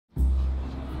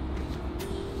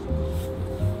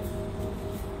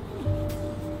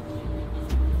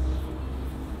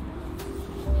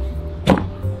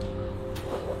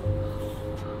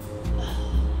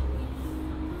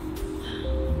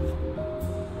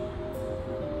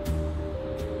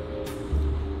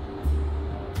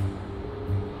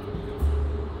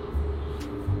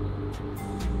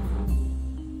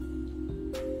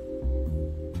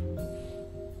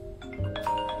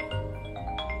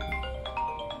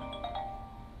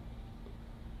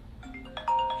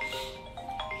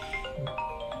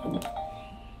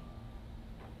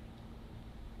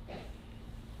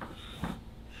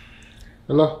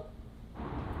Hello?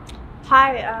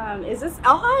 Hi, is this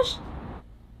Elhadj?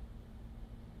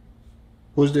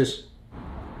 Who's this?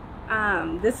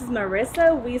 This is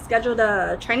Marissa. We scheduled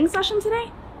a training session today.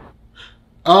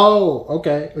 Oh,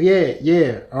 okay.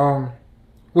 Yeah.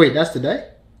 Wait, that's today?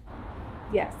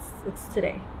 Yes, it's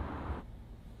today.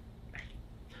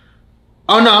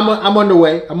 Oh no, I'm on the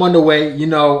way. I'm on the way. You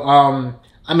know,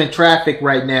 I'm in traffic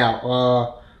right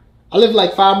now. I live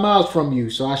like 5 miles from you,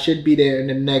 so I should be there in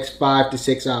the next 5 to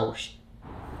 6 hours.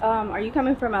 Are you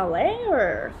coming from LA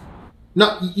or?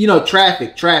 No, you know,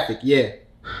 traffic, yeah.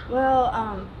 Well,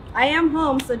 I am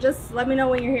home, so just let me know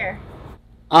when you're here.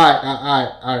 All right, bye.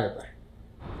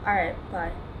 All right,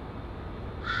 bye.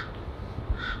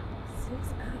 6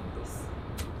 hours.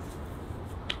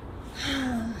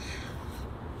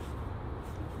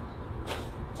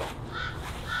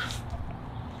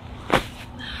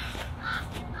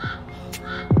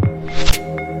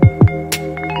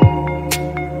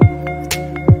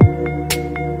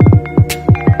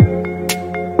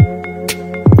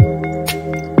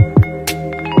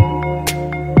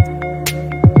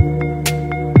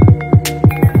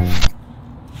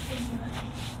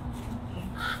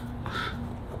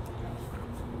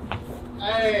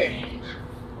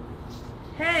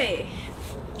 Hey.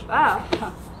 Wow.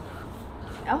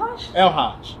 Elhadj?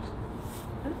 Elhadj.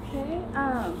 Okay.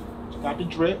 Got the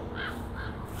drip.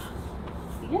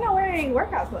 You're not wearing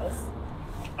workout clothes.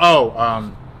 Oh,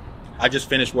 I just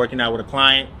finished working out with a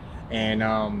client, and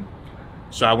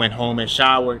so I went home and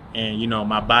showered, and you know,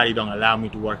 my body don't allow me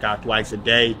to work out twice a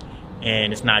day,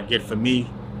 and it's not good for me.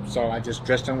 So I just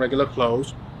dressed in regular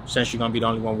clothes since you're gonna be the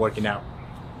only one working out.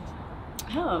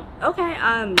 Oh, okay.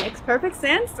 Makes perfect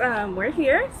sense. We're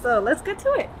here, so let's get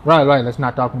to it. Right. Let's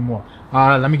not talk anymore.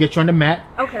 Let me get you on the mat.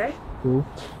 Okay. Cool.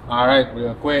 All right,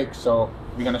 real quick. So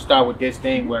we're gonna start with this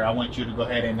thing where I want you to go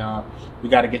ahead and we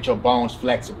got to get your bones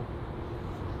flexible.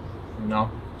 You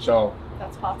know, so.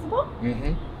 That's possible.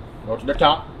 Go to the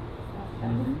top.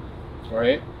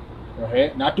 Okay. Go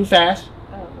ahead. Not too fast.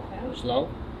 Oh, okay. Slow.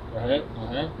 Go ahead.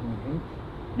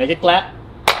 Make it clap.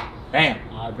 Bam.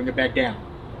 All right, bring it back down.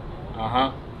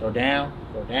 Go down.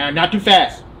 Not too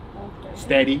fast.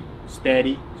 Okay.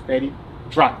 Steady.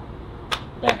 Drop.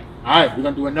 Bam. All right, we're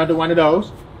gonna do another one of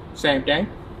those. Same thing.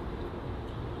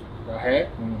 Go ahead.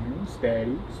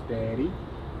 Steady.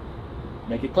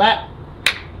 Make it clap.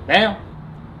 Bam.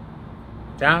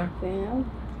 Down. Bam.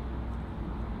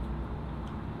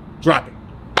 Drop it.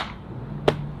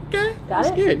 Okay. Got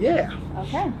it? Good. Yeah.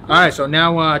 Okay. All right. So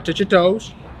now touch your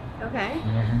toes. Okay.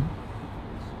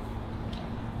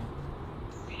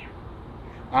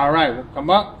 All right, we'll come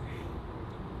up.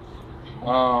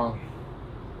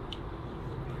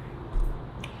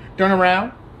 Turn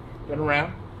around.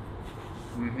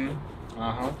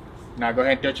 Now go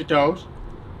ahead and touch your toes.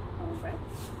 Okay.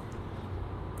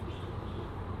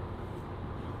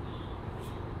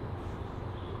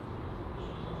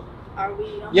 Are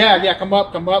we on? Yeah, come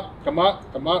up. Yep.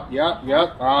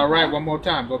 All right, one more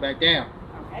time. Go back down.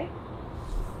 Okay.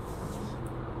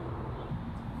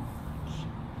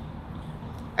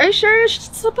 Are you sure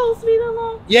it's supposed to be that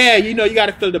long? Yeah, you know, you got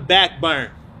to feel the back burn.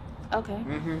 Okay.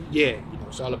 Yeah, you know,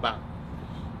 it's all about.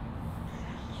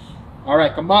 All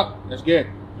right, come up. That's good.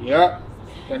 Yep.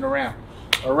 Turn around.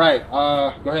 All right,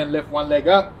 go ahead and lift one leg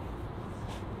up.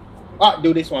 Oh,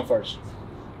 do this one first.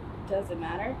 Does it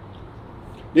matter?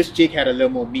 This chick had a little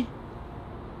more meat.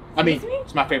 I mean, Excuse me?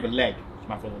 it's my favorite leg.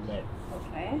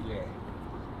 Okay. Yeah.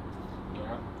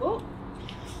 Cool.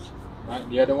 All right,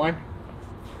 the other one.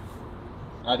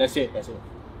 That's it. That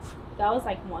was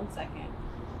like 1 second.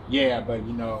 Yeah, but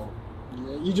you know,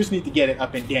 you just need to get it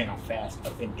up and down fast,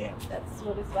 up and down. That's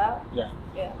what it's about? Yeah.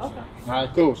 Yeah, okay. All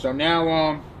right, cool. So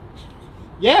now,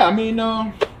 yeah, I mean,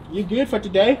 you're good for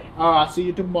today. I'll see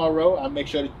you tomorrow. I'll make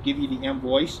sure to give you the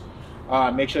invoice.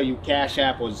 Make sure you Cash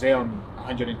App or Zelle me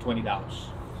 $120.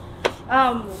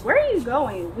 Where are you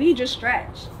going? We just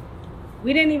stretched.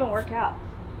 We didn't even work out.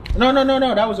 No.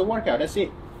 That was a workout. That's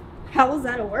it. How was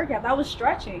that a workout? That was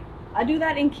stretching. I do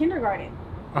that in kindergarten.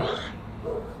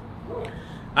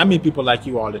 I meet people like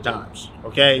you all the times,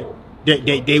 okay?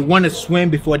 They want to swim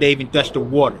before they even touch the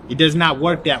water. It does not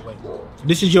work that way.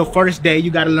 This is your first day.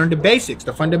 You got to learn the basics,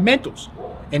 the fundamentals.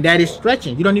 And that is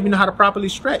stretching. You don't even know how to properly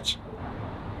stretch.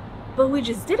 But we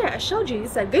just did it. I showed you. You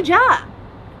said, good job.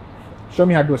 Show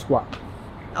me how to do a squat.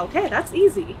 Okay, that's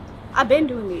easy. I've been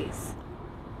doing these.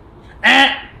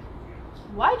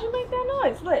 Why'd you make that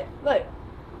noise? Look.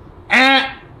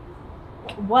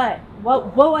 What?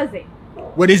 What was it?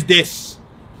 What is this?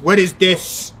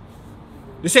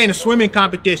 This ain't a swimming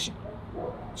competition.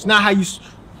 It's not how you...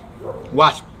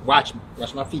 Watch me. Watch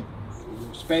my feet.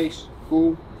 Space.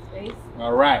 cool? Space.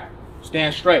 All right.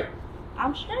 Stand straight.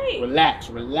 I'm straight. Relax,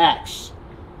 relax.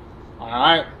 All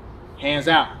right. Hands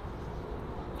out.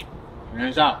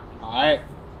 Hands out. All right.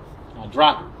 Now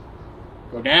drop it.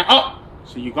 Go down. Oh,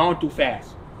 so you're going too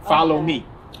fast. Follow Okay. me.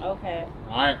 Okay.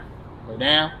 All right. Go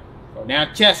down. Go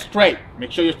down. Chest straight.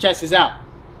 Make sure your chest is out.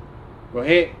 Go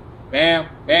ahead. Bam,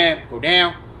 bam. Go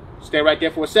down. Stay right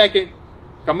there for a second.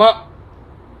 Come up.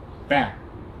 Bam.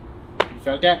 You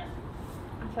felt that?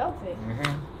 I felt it.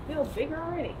 Mm-hmm. Feels bigger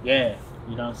already. Yeah.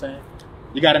 You know what I'm saying?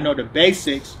 You got to know the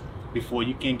basics before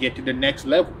you can get to the next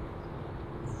level.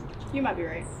 You might be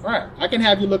right. All right. I can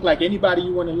have you look like anybody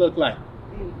you want to look like.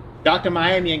 Mm. Dr.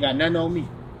 Miami ain't got nothing on me.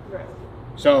 Right.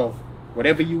 So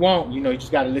whatever you want, you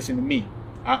just got to listen to me.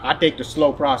 I take the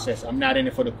slow process. I'm not in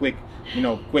it for the quick,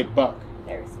 quick buck.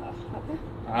 Very slow. Okay.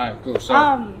 All right, cool.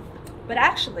 So, but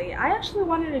actually, I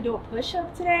wanted to do a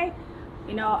push-up today.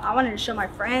 I wanted to show my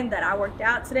friend that I worked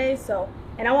out today. So,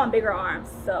 and I want bigger arms,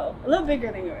 so a little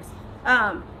bigger than yours.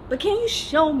 But can you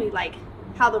show me like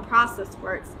how the process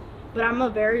works? But I'm a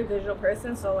very visual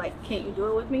person, so like, can't you do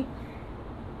it with me?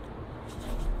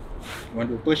 you want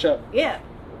to do a push-up? Yeah,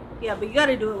 but you got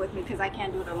to do it with me because I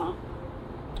can't do it alone.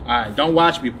 All right, don't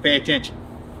watch me. Pay attention.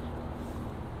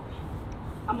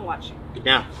 I'm gonna watch you. Get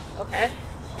down. Okay.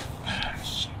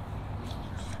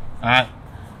 All right.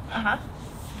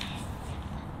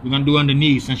 We're going to do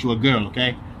underneath since you're a girl,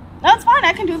 okay? No, it's fine.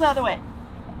 I can do it the other way.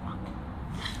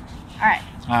 All right.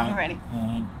 All right. I'm ready.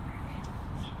 All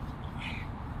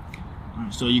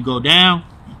right. So you go down.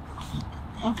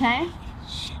 Okay.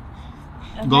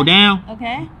 Go down.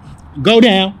 Okay. Go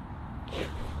down.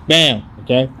 Bam.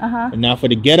 Okay? Uh-huh. And now for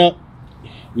the get up,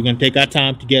 we're going to take our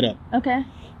time to get up. Okay.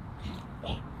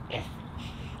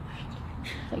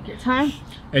 Take your time.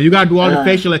 And you got to do all the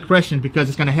facial expressions because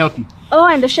it's going to help you. Oh,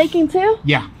 and the shaking too?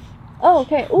 Yeah. Oh,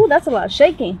 okay. Ooh, that's a lot of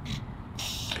shaking.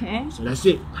 Okay. So that's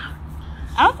it.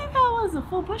 I don't think that was a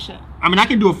full push-up. I mean, I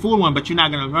can do a full one, but you're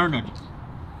not going to learn it.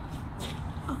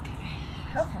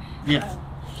 Okay. Yeah.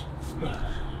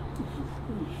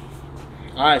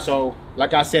 All right, so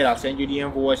like I said, I'll send you the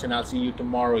invoice and I'll see you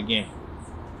tomorrow again.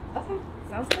 Okay.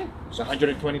 Sounds good. It's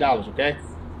 $120, okay?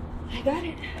 I got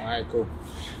it. All right, cool.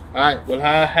 All right, well,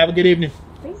 have a good evening.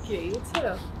 Thank you. You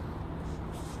too.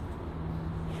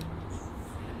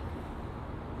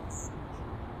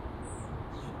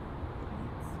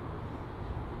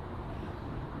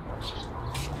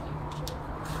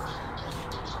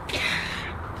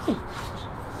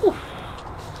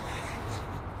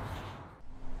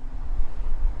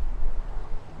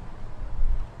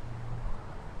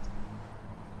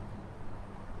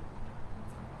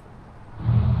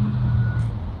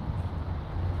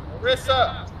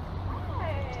 Marissa.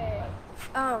 Hey.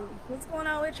 What's going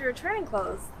on with your training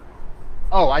clothes?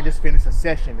 Oh, I just finished a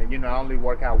session and I only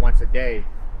work out once a day.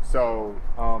 So,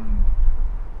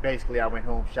 basically I went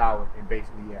home, showered, and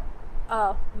basically, yeah.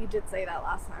 Oh, you did say that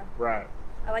last time. Right.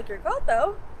 I like your coat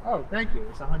though. Oh, thank you.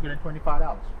 It's $125.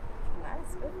 Nice,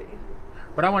 really.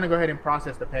 But I want to go ahead and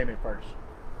process the payment first.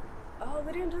 Oh,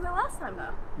 we didn't do that last time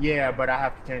though. Yeah, but I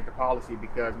have to change the policy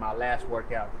because my last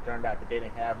workout, it turned out that they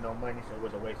didn't have no money, so it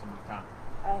was a waste of my time.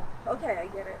 Oh, okay, I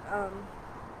get it.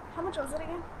 How much was it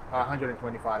again?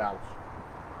 $125.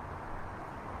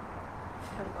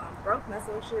 I'm going broke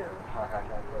messing with you.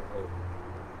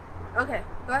 Okay,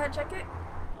 go ahead, check it.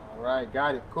 All right,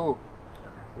 got it. Cool.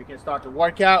 We can start the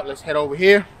workout. Let's head over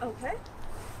here. Okay.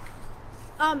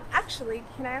 Actually,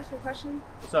 can I ask you a question?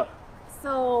 What's up?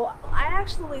 So, I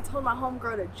actually told my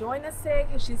homegirl to join us today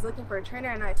because she's looking for a trainer,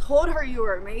 and I told her you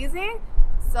were amazing.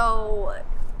 So,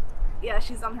 yeah,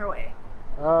 she's on her way.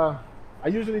 I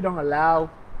usually don't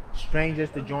allow strangers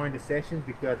to join the sessions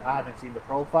because I haven't seen the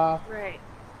profile. Right.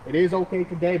 It is okay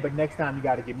today, but next time you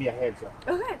got to give me a heads up.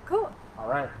 Okay, cool. All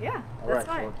right. Yeah, All that's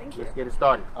right, fine. so Thank you. let's get it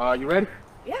started. You ready?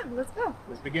 Yeah, let's go.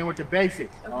 Let's begin with the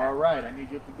basics. Okay. All right. I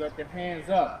need you to get them hands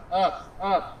up, up,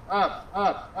 up, up,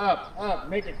 up, up, up.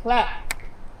 Make it clap.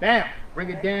 Bam. Bring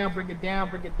it down, bring it down,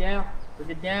 bring it down, bring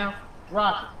it down.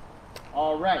 Drop it.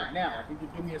 All right. Now, I need you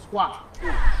to do me a squat.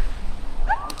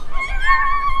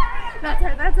 That's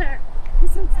her, that's her. I'm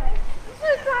so excited. I'm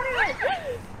so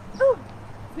excited. Ooh,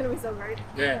 it's gonna be so great.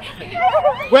 Yeah.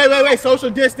 Wait. Social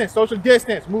distance. Social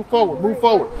distance. Move forward. Move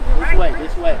forward. This way.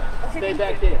 This way. Stay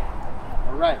back there.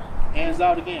 All right. Hands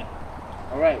out again.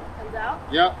 All right. Hands out.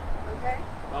 Yep. Okay.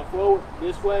 Come forward.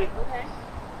 This way. Okay.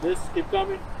 This. Keep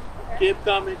coming. Okay. Keep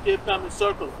coming. Keep coming.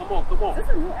 Circle. Come on. Come on. Is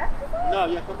this a new exercise? No.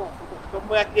 Yeah. Come on. Come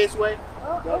back this way.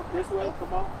 Oh, Go this way.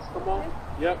 Come on. Come on. Okay.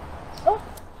 Yep. Oh.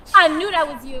 I knew that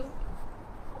was you.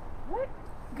 What?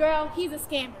 Girl, he's a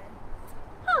scammer.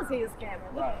 How is he a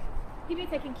scammer? Right. He be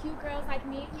taking cute girls like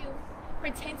me and you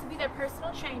pretend to be their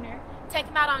personal trainer, take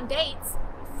them out on dates,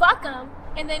 fuck them,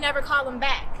 and then never call them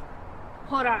back.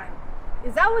 Hold on.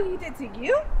 Is that what he did to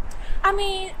you? I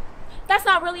mean, that's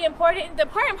not really important. The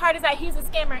important part is that he's a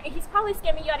scammer, and he's probably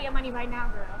scamming you out of your money right now,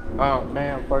 girl.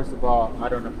 Ma'am, first of all, I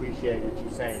don't appreciate what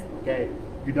you're saying, okay?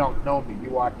 You don't know me.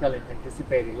 You are telling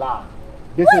anticipated lies.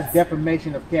 This is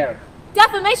defamation of character.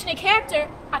 Defamation of character?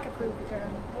 I can prove it,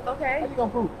 girl. Okay. How you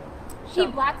gonna prove? He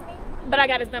blocked me, but I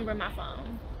got his number in my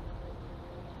phone.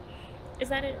 Is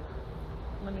that it?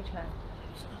 Let me check.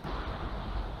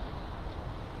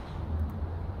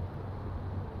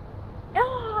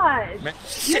 God. Man.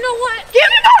 You know what? Give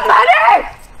me my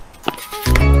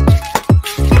money!